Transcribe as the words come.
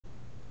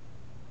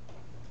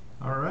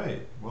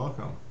Alright,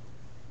 welcome.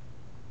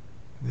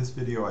 In this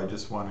video I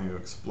just want to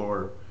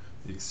explore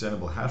the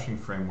extendable hashing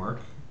framework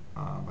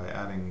by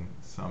adding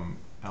some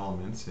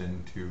elements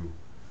into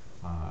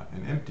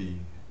an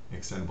empty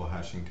extendable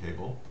hashing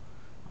table.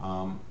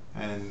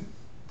 And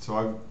so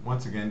I've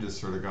once again just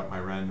sort of got my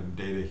random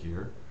data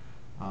here,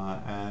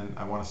 and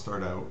I want to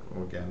start out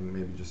again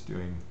maybe just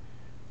doing,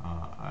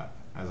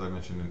 as I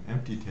mentioned, an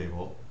empty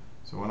table.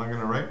 So when I'm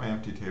going to write my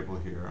empty table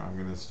here, I'm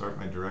going to start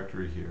my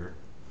directory here.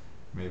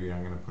 Maybe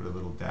I'm going to put a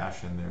little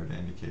dash in there to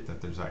indicate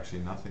that there's actually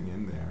nothing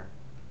in there.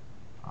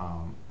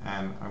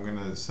 And I'm going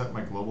to set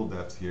my global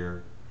depth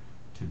here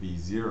to be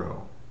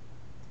 0,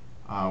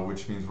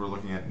 which means we're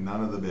looking at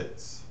none of the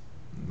bits.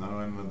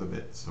 None of the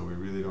bits, so we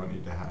really don't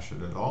need to hash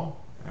it at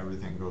all.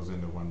 Everything goes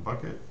into one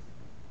bucket.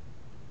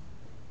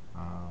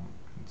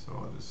 And so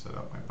I'll just set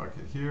up my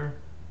bucket here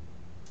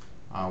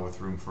with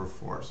room for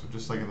 4. So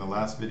just like in the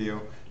last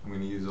video, I'm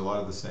going to use a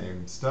lot of the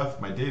same stuff.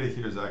 My data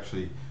here is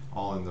actually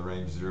all in the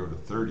range 0 to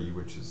 30,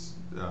 which is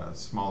a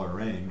smaller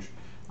range.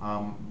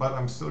 But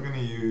I'm still going to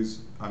use,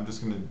 I'm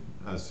just going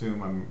to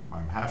assume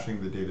I'm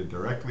hashing the data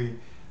directly,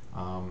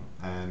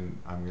 and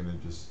I'm going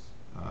to just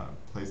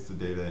place the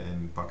data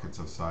in buckets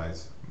of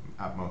size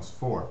at most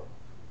 4.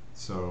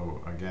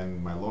 So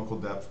again, my local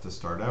depth to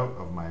start out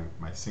of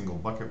my single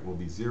bucket will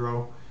be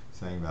 0,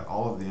 saying that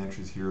all of the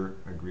entries here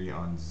agree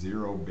on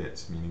 0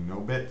 bits, meaning no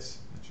bits,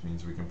 which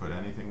means we can put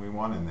anything we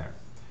want in there.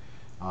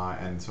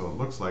 And so it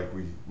looks like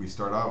we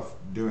start off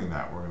doing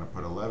that. We're going to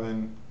put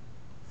 11,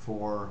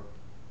 4,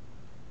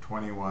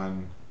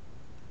 21,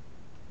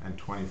 and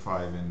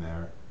 25 in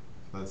there.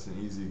 So that's an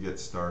easy get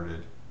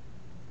started.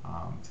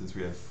 Since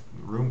we have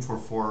room for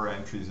 4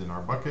 entries in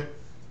our bucket,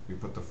 we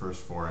put the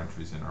first 4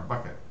 entries in our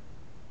bucket.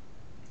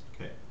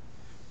 Okay,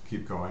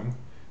 keep going.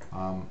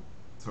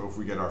 So if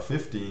we get our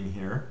 15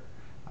 here,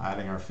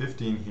 adding our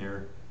 15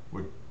 here,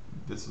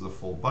 this is a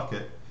full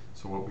bucket.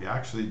 So what we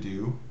actually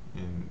do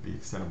in the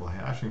extendable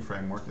hashing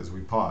framework is we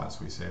pause.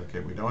 We say,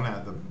 okay, we don't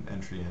add the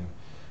entry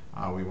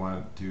in. We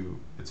want to do,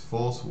 it's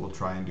full, so we'll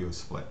try and do a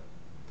split.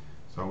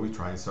 So we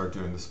try and start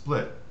doing the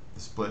split. The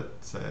split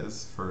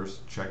says,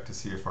 first, check to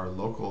see if our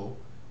local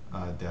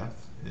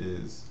depth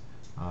is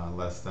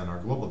less than our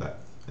global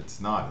depth.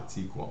 It's not, it's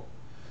equal.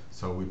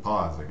 So we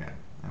pause again,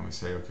 and we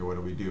say, okay, what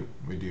do?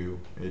 We do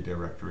a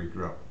directory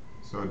grow.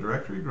 So a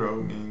directory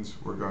grow means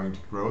we're going to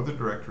grow the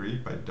directory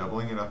by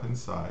doubling it up in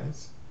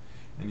size.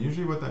 And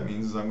usually what that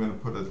means is I'm going to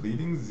put a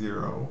leading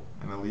 0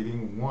 and a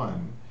leading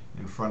 1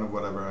 in front of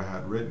whatever I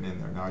had written in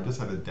there. Now I just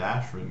had a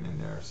dash written in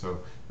there, so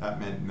that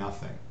meant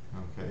nothing.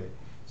 Okay,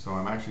 so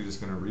I'm actually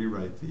just going to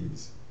rewrite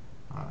these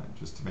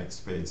just to make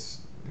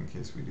space in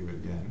case we do it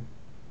again.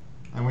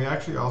 And we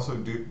actually also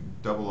do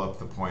double up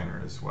the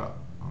pointer as well.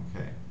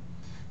 Okay,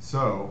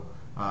 so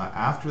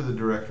after the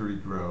directory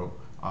grow,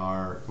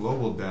 our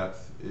global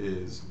depth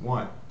is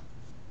 1.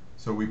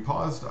 So we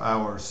paused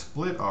our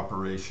split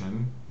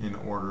operation in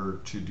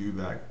order to do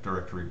that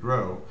directory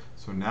grow,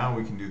 so now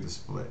we can do the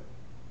split.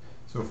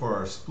 So for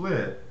our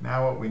split,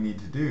 now what we need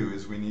to do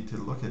is we need to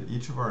look at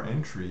each of our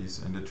entries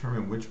and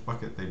determine which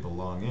bucket they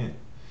belong in.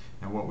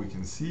 And what we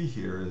can see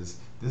here is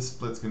this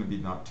split's going to be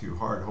not too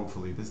hard.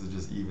 Hopefully this is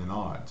just even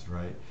odds,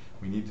 right?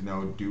 We need to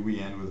know, do we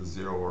end with a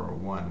 0 or a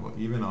 1? Well,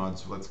 even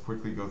odds, let's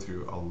quickly go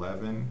through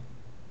 11,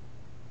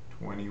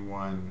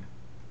 21,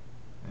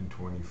 and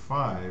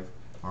 25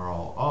 are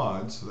all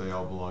odds, so they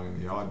all belong in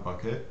the odd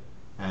bucket.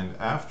 And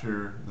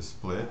after the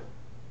split,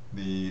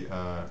 the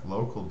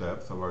local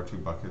depth of our 2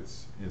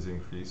 buckets is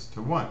increased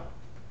to 1.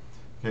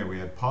 Okay, we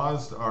had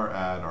paused our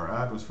add. Our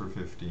add was for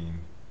 15.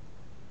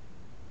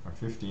 Our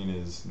 15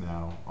 is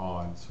now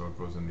odd, so it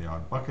goes in the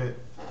odd bucket,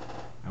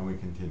 and we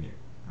continue.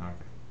 Okay,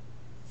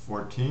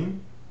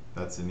 14,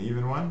 that's an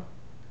even one,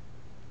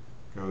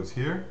 goes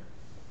here,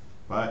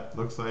 but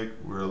looks like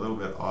we're a little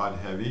bit odd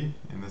heavy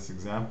in this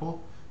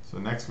example, so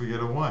next we get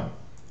a 1.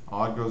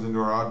 Odd goes into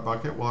our odd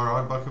bucket. Well, our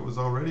odd bucket was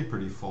already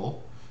pretty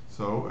full,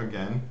 so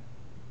again,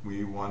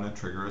 we want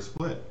to trigger a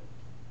split.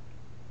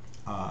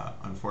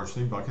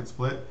 Unfortunately, bucket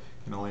split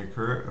can only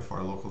occur if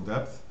our local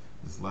depth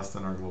is less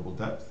than our global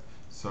depth,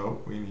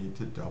 so we need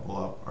to double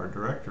up our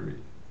directory.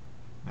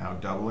 Now,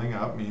 doubling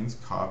up means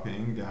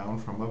copying down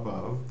from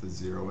above the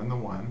 0 and the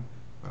 1,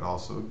 but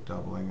also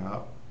doubling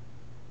up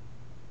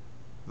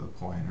the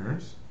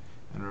pointers.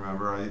 And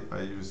remember,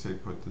 I usually say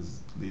put the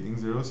leading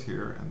 0s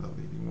here and the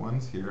leading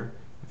 1s here.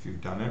 If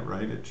you've done it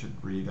right, it should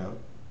read out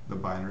the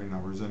binary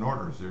numbers in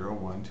order, 0,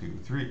 1, 2,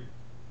 3.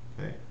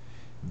 Okay,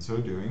 in so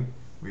doing,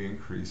 we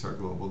increase our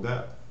global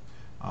depth.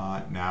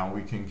 Now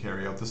we can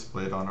carry out the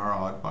split on our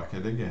odd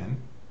bucket again.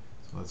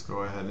 So let's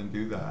go ahead and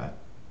do that.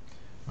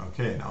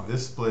 Okay, now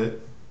this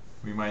split,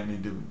 we might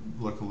need to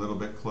look a little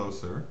bit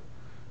closer.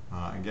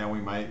 Again,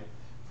 we might,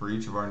 for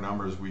each of our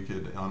numbers, we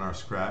could, on our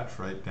scratch,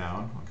 write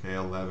down, okay,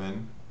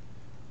 11,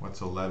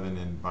 what's 11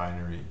 in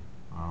binary?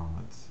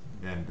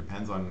 Again,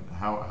 depends on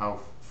how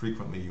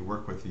frequently you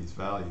work with these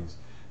values.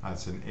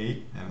 It's an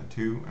 8 and a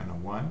 2 and a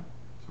 1.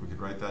 So we could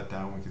write that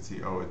down. We could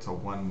see, oh, it's a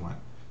 1, 1.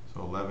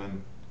 So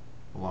 11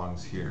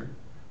 belongs here.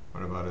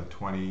 What about a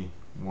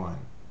 21?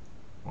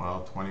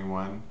 Well,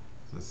 21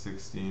 is a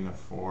 16, a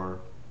 4,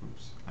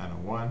 oops, and a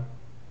 1.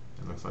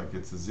 It looks like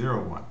it's a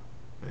 0, 1.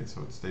 Okay,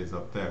 so it stays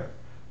up there.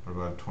 What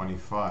about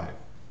 25?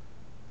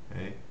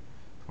 Okay,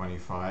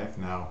 25.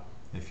 Now,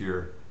 if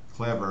you're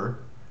clever,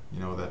 you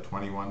know that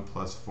 21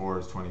 plus 4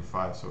 is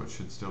 25, so it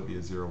should still be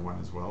a 0, 1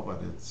 as well,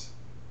 but it's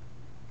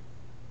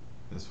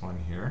this one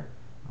here.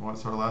 And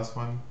what's our last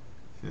one?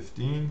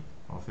 15.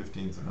 Well,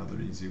 15 is another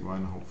easy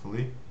one,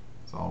 hopefully.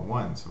 It's all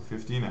 1, so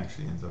 15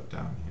 actually ends up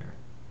down here.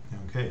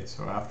 Okay,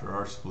 so after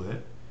our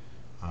split,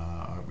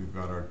 we've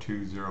got our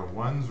two 0,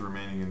 1s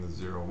remaining in the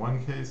 0,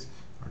 1 case,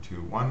 our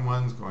two 1,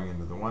 1s going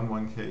into the 1,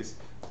 1 case,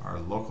 our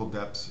local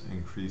depths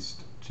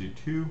increased to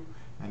 2,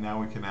 and now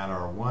we can add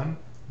our 1.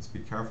 Let's be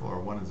careful, our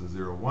 1 is a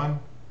 0, 1,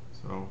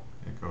 so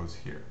it goes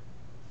here.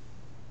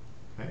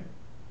 Okay,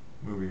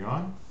 moving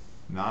on.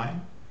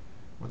 9.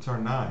 What's our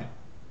 9?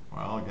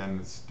 Well, again,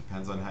 this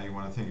depends on how you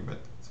want to think of it.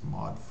 It's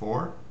mod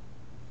 4.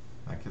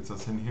 That gets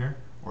us in here.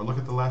 Or look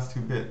at the last two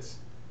bits.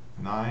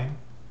 9,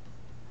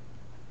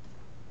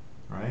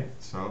 right?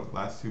 So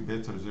last two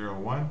bits are 0,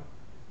 1.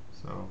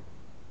 So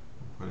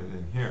we'll put it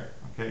in here.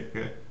 Okay,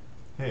 good.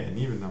 Hey, an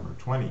even number,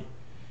 20.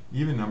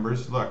 Even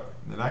numbers, look,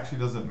 it actually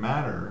doesn't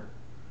matter.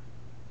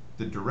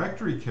 The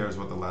directory cares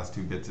what the last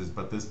two bits is,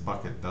 but this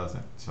bucket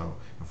doesn't. So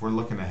if we're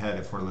looking ahead,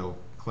 if we're a little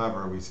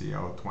clever, we see,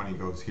 oh, 20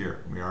 goes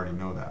here. We already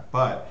know that.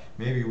 But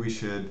maybe we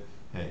should,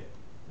 hey,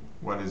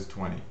 what is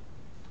 20?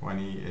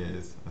 20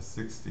 is a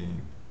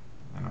 16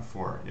 and a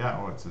 4. Yeah,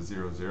 oh, it's a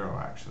 0,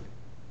 0 actually.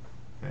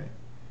 Okay.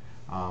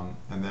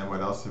 And then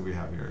what else do we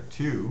have here?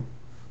 2.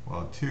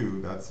 Well,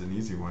 2, that's an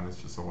easy one.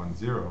 It's just a 1,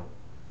 0.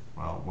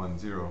 Well, 1,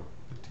 0,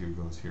 the 2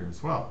 goes here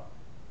as well.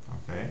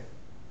 Okay.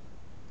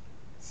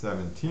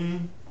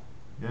 17.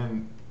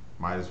 Again,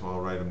 might as well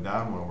write them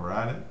down while we're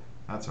at it.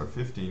 That's our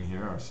 15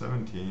 here. Our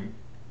 17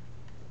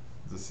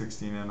 is a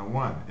 16 and a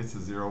 1. It's a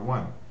 0,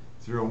 1.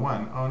 0,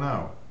 1. Oh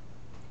no.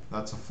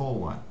 That's a full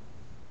 1.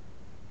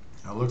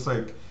 Now it looks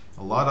like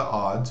a lot of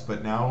odds,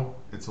 but now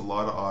it's a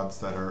lot of odds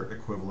that are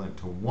equivalent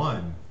to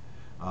 1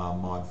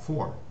 mod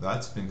 4.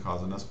 That's been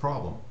causing us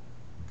problem.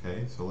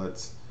 Okay, so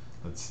let's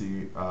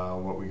see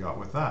what we got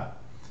with that.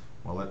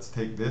 Well, let's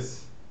take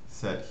this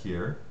set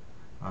here.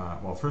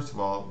 Well, first of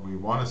all, we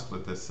want to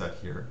split this set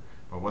here,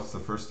 but what's the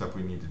first step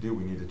we need to do?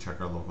 We need to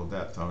check our local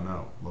depth. Oh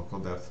no, local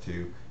depth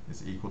 2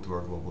 is equal to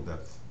our global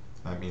depth.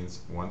 That means,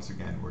 once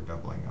again, we're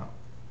doubling up.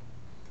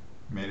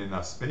 Made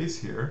enough space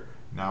here.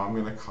 Now I'm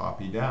going to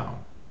copy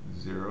down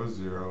 0,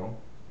 0,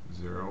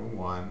 0,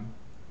 1,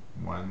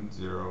 1,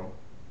 0,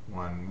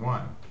 1,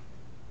 1.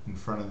 In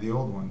front of the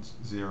old ones,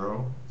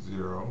 0,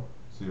 0,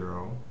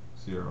 0,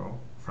 0.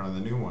 In front of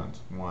the new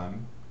ones,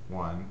 1,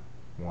 1,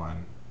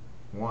 1,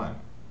 1.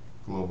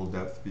 Global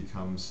depth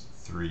becomes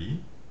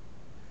 3.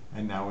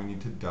 And now we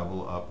need to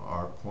double up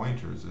our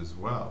pointers as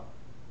well.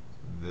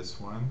 So this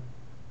one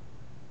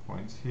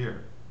points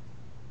here,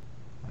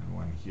 and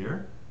one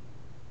here,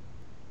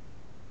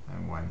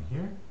 and one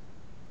here,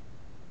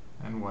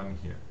 and one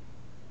here.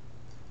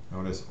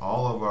 Notice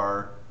all of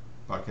our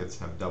buckets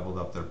have doubled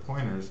up their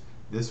pointers.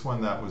 This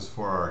one that was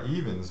for our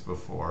evens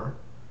before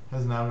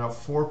has now got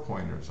 4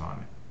 pointers on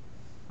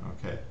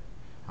it. Okay.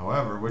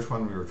 However, which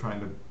one we were trying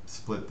to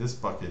split this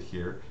bucket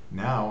here,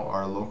 now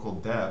our local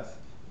depth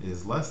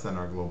is less than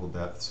our global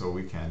depth, so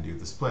we can do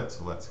the split.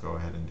 So let's go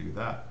ahead and do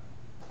that.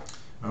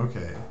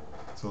 Okay,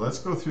 so let's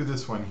go through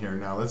this one here.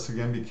 Now let's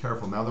again be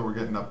careful. Now that we're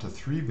getting up to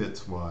 3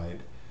 bits wide,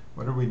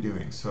 what are we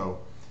doing? So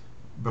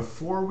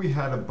before we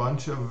had a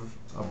bunch of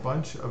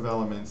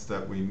elements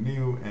that we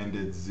knew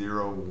ended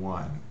 0,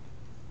 1,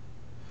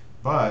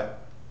 but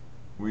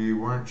we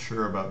weren't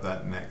sure about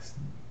that next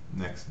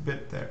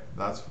bit there.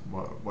 That's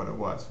what it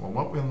was. Well,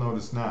 what we'll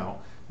notice now,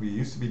 we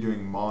used to be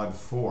doing mod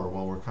 4.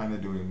 Well, we're kind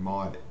of doing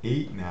mod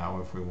 8 now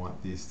if we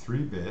want these 3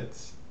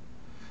 bits.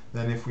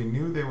 Then if we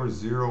knew they were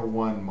 0,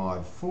 1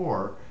 mod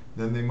 4,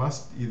 then they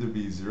must either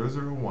be 0,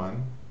 0,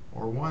 1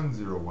 or 1,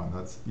 0, 1.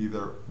 That's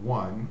either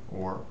 1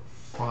 or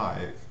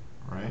 5,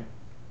 right?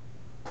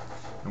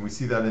 And we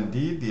see that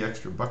indeed the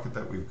extra bucket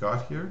that we've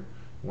got here,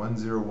 1,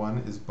 0, 1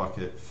 is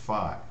bucket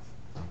 5.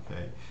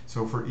 Okay,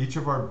 so for each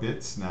of our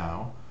bits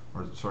now,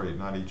 or sorry,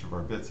 not each of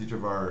our bits, each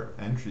of our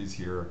entries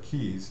here are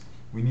keys,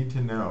 we need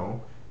to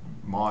know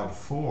mod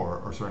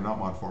 4, or sorry, not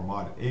mod 4,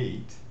 mod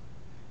 8,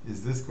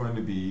 is this going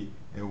to be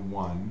a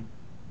 1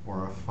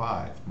 or a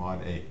 5,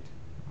 mod 8,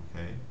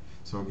 okay?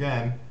 So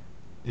again,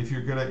 if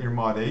you're good at your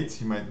mod 8s,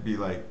 you might be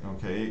like,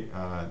 okay,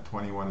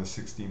 21 is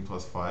 16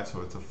 plus 5,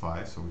 so it's a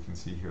 5, so we can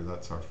see here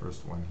that's our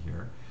first one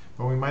here.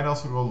 But we might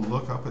also go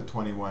look up at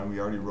 21, we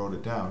already wrote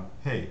it down,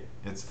 hey,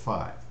 it's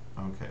 5,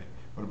 okay.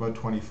 What about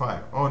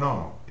 25? Oh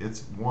no,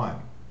 it's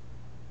 1.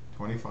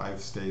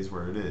 25 stays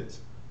where it is.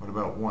 What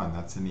about 1?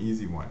 That's an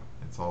easy one.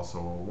 It's also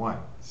a 1.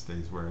 It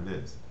stays where it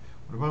is.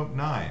 What about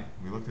 9?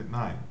 We looked at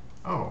 9.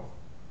 Oh,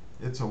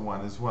 it's a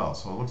 1 as well.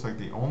 So it looks like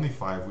the only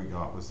 5 we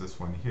got was this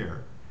one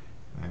here.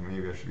 And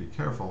maybe I should be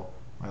careful.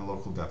 My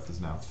local depth is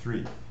now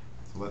 3.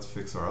 So let's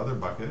fix our other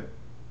bucket.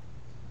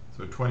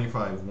 So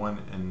 25, 1,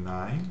 and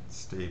 9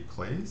 stay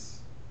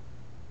place.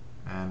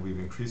 And and we've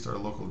increased our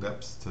local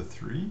depths to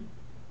 3,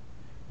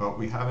 but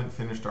we haven't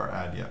finished our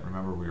add yet.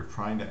 Remember, we were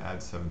trying to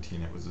add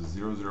 17. It was a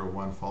 0, 0,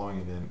 1 following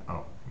it in.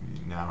 Oh, we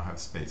now have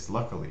space,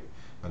 luckily.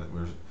 But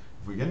if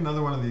we get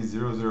another one of these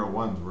 0, 0,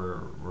 1s,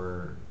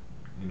 we're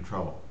in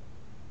trouble.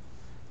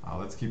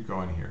 Let's keep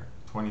going here.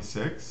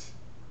 26.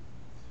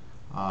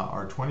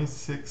 Our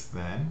 26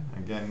 then,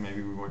 again,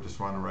 maybe we just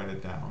want to write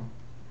it down.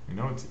 We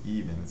know it's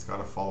even. It's got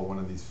to follow one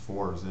of these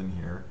 4s in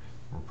here.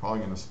 We're probably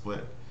going to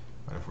split.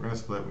 But if we're going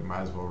to split, we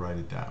might as well write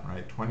it down,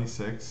 right?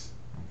 26,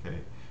 okay.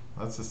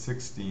 That's a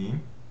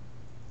 16.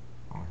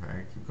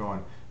 Okay, keep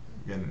going.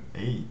 We get an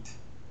 8.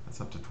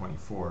 That's up to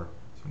 24.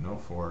 So no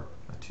 4,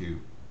 a 2.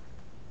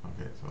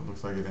 Okay, so it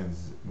looks like it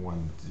ends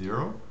 1,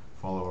 0.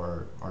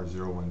 Follow our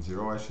 0, 1,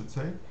 0, I should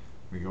say.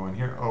 We go in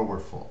here. Oh, we're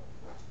full.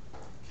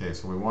 Okay,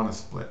 so we want to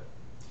split.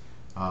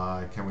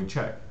 Can we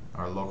check?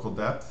 Our local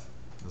depth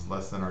is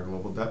less than our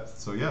global depth.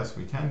 So yes,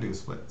 we can do a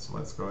split. So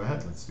let's go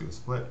ahead. Let's do a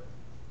split.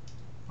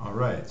 All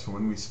right, so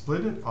when we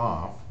split it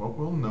off, what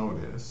we'll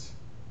notice,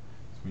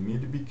 we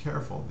need to be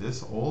careful.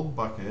 This old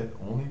bucket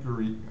only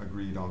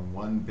agreed on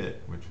 1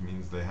 bit, which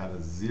means they had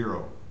a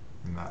 0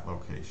 in that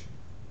location.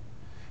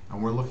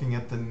 And we're looking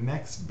at the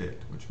next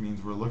bit, which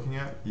means we're looking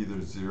at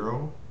either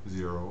 0,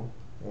 0,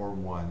 or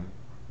 1,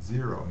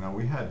 0. Now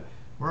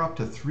we're up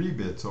to 3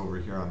 bits over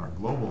here on our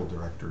global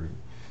directory.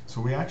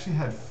 So we actually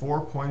had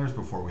 4 pointers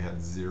before. We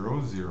had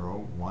 0,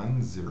 0,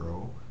 1,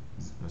 0,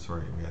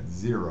 sorry, we had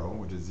 0,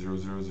 which is 0,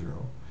 0,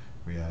 0.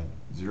 We had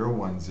 0,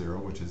 1, 0,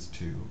 which is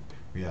 2.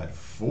 We had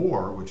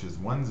 4, which is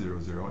 1, 0,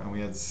 0, and we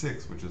had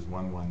 6, which is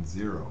 1, 1,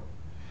 0.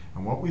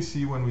 And what we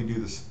see when we do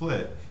the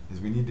split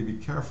is we need to be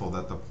careful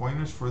that the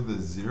pointers for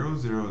the 0,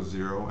 0,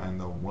 0 and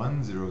the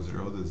 1, 0,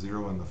 0, the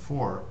 0 and the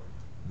 4,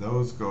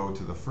 those go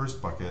to the first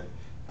bucket,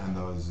 and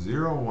those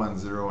 0, 1,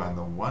 0 and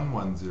the 1,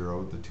 1,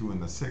 0, the 2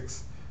 and the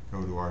 6,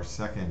 go to our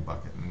second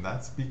bucket. And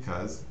that's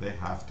because they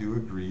have to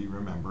agree,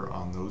 remember,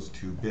 on those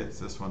 2 bits.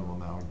 This one will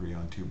now agree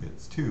on 2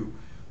 bits too,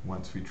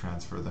 once we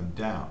transfer them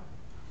down.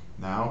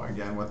 Now,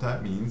 again, what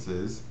that means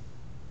is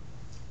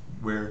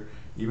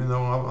even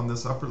though on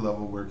this upper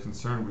level we're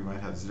concerned we might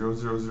have 0,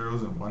 0,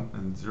 0s and 1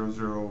 and 0,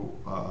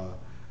 0,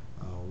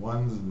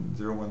 1s and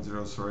 0, 1,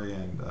 0, sorry,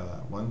 and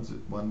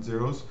 1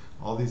 zeros,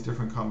 all these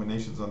different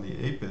combinations on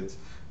the 8 bits,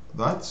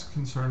 that's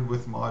concerned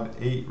with mod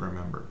 8,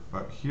 remember.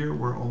 But here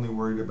we're only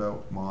worried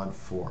about mod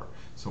 4.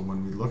 So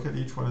when we look at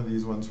each one of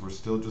these ones, we're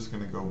still just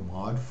going to go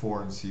mod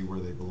 4 and see where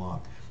they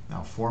belong.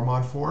 Now for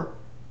mod 4,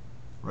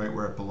 right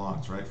where it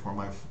belongs, right? For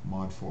my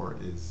mod 4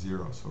 is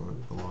 0, so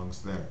it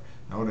belongs there.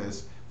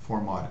 Notice for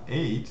mod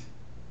 8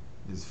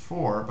 is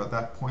 4, but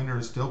that pointer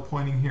is still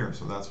pointing here,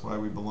 so that's why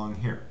we belong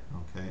here,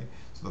 okay?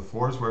 So the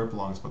 4 is where it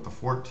belongs, but the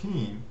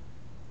 14,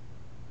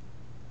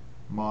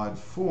 mod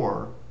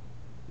 4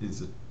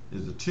 is a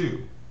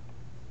 2.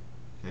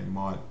 Okay,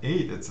 mod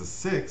 8, it's a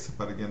 6,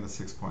 but again the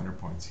 6 pointer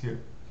points here,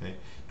 okay?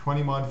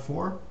 20 mod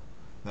 4,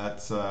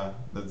 that's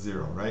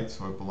 0, right?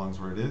 So it belongs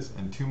where it is,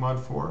 and 2 mod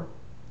 4,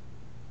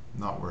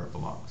 not where it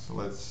belongs. So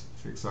let's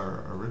fix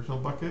our original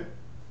bucket.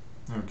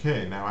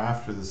 Okay, now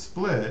after the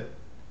split,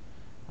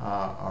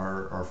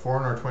 our 4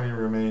 and our 20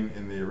 remain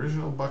in the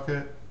original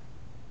bucket.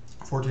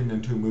 14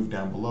 and 2 move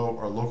down below.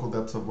 Our local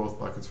depths of both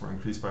buckets were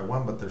increased by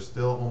 1, but there's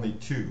still only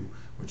 2,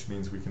 which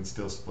means we can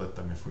still split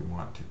them if we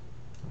want to.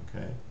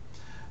 Okay,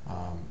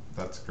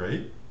 that's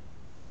great.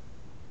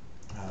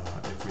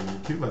 If we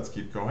need to, let's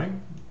keep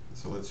going.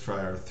 So let's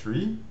try our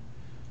 3.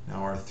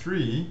 Now our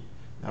 3,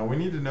 now we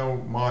need to know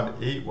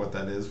mod 8 what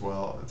that is.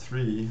 Well,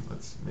 3,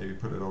 let's maybe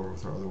put it over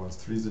with our other ones.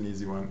 3 is an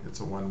easy one. It's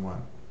a 1,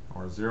 1,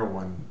 or 0,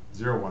 1,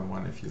 0, 1,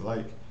 1 if you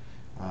like.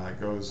 It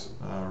goes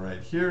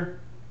right here,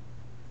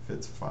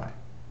 fits fine.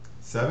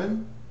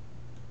 7,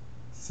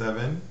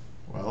 7,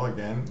 well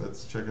again,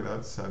 let's check it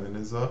out. 7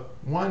 is a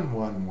 1,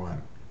 1,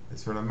 1. They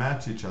sort of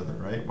match each other,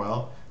 right?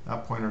 Well,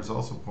 that pointer is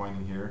also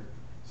pointing here,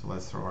 so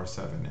let's throw our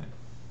 7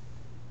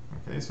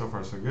 in. Okay, so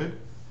far so good.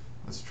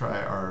 Let's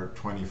try our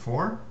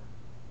 24.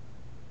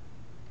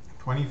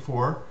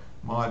 24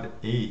 mod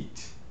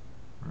 8.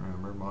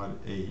 Remember mod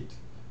 8.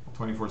 Well,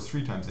 24 is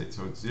 3 times 8,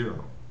 so it's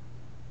 0.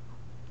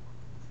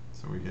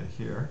 So we get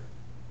here.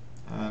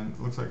 And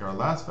it looks like our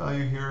last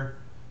value here,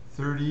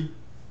 30.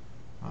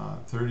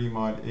 30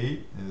 mod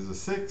 8 is a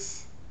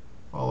 6.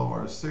 Follow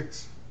our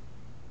 6,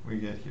 we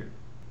get here.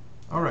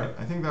 Alright,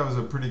 I think that was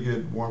a pretty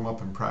good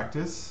warm-up and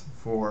practice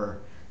for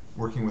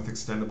working with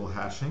extendable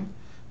hashing.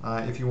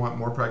 If you want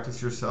more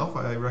practice yourself,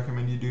 I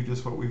recommend you do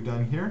just what we've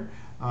done here.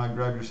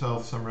 Grab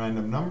yourself some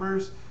random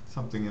numbers,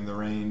 something in the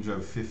range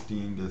of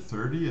 15 to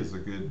 30 is a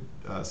good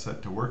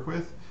set to work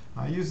with.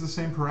 Use the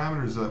same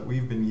parameters that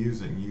we've been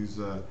using. Use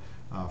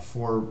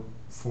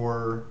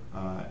four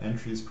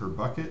entries per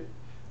bucket,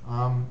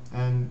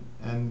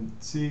 and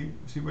see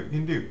what you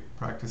can do.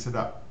 Practice it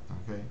up.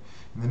 Okay.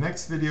 In the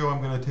next video,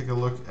 I'm going to take a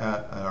look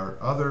at our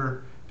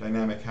other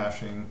dynamic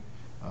hashing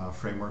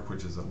framework,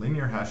 which is a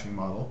linear hashing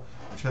model,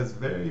 which has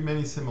very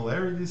many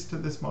similarities to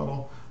this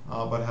model,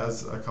 but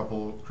has a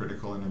couple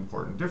critical and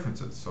important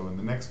differences. So in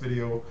the next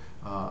video,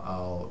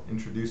 I'll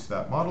introduce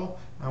that model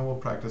and we'll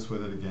practice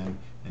with it again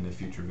in a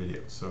future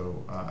video.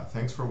 So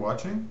thanks for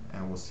watching,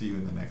 and we'll see you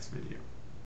in the next video.